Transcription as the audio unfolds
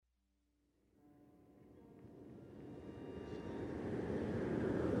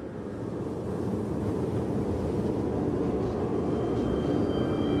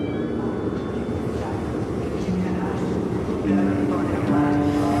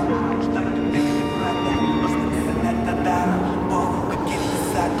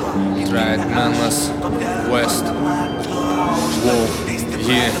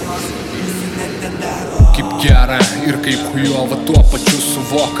kaip huijova, tuo pačiu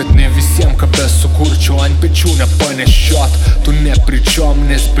suvok, kad ne visiem ką besukurčiau ant pečių nepanešiot. Tu nepričiom,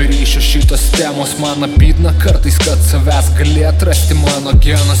 nes be ryšio šitos temos man abydna kartais, kad savęs gali atrasti mano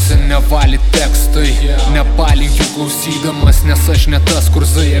genuose nevali tekstai. Nepalinkiu klausydamas, nes aš ne tas, kur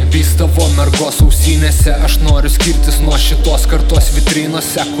zajebys tavo mergos ausinėse. Aš noriu skirtis nuo šitos kartos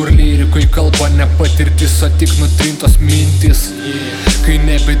vitrinose, kur lyrikui kalba ne patirtis, o tik nutrintos mintis. Kai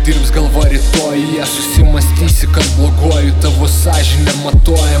nebedirbs galva rytoj, jie susimastysi, kad bloguoju tavo sąžinė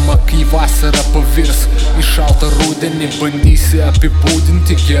matuojama. Kai vasara pavirs į šaltą rudenį, bandysi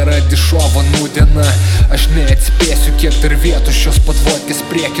apibūdinti gerą dišovo nūdieną. Aš neatspėsiu, kiek dar vietų šios padvodkės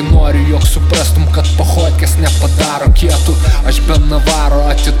prieki. Noriu, jog suprastum, kad pahodkės nepadaro kietų. Aš be navaro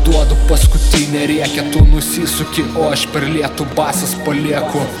atiduodu paskutinę riekę. Tu nusisuki, o aš per lietų basas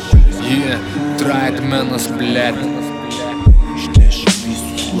palieku. Triad menas, bled.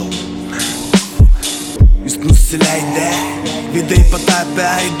 Jūs nusileidė, veidai patapė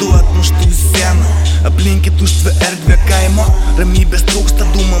aidų atmuštų į sieną. Aplinkit užtvė erdvę kaimo, ramybės trūksta,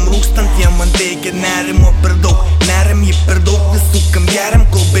 dūmam rūkstant, jie man teikia nerimo per daug. Neriam jį per daug, visų kam geriam,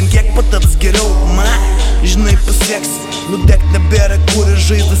 kol bent kiek pataps geriau. Žinai pasieksi, nudegt nebėra kur ir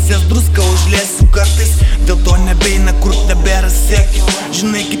žaizdas jas druska užliesiu kartais. Dėl to nebeina kur nebėra siekiu.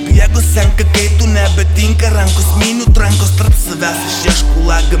 Žinai kaip jėgos senka, kai tu nebetinka. Rankos minių trankos tarp savęs, aš iešku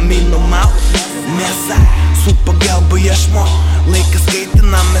lagamino mau. Mėsa, su pagalba iešmo, laikas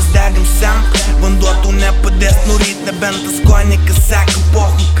kaitina, mes degam sem. Vanduo tu nepadės nuryt, nebent tas konikas seka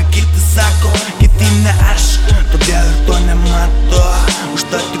pohu, ką kiti sako, kiti ne aš. Todėl ir to nemato,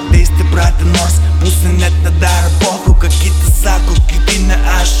 užtat tik tai stiprati, nors pusė net nedaro pohu, ką kiti sako, kiti ne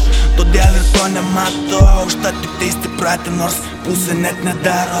aš. Todėl ir to nemato, užtat tik tai stiprati, nors pusė net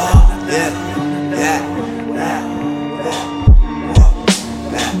nedaro.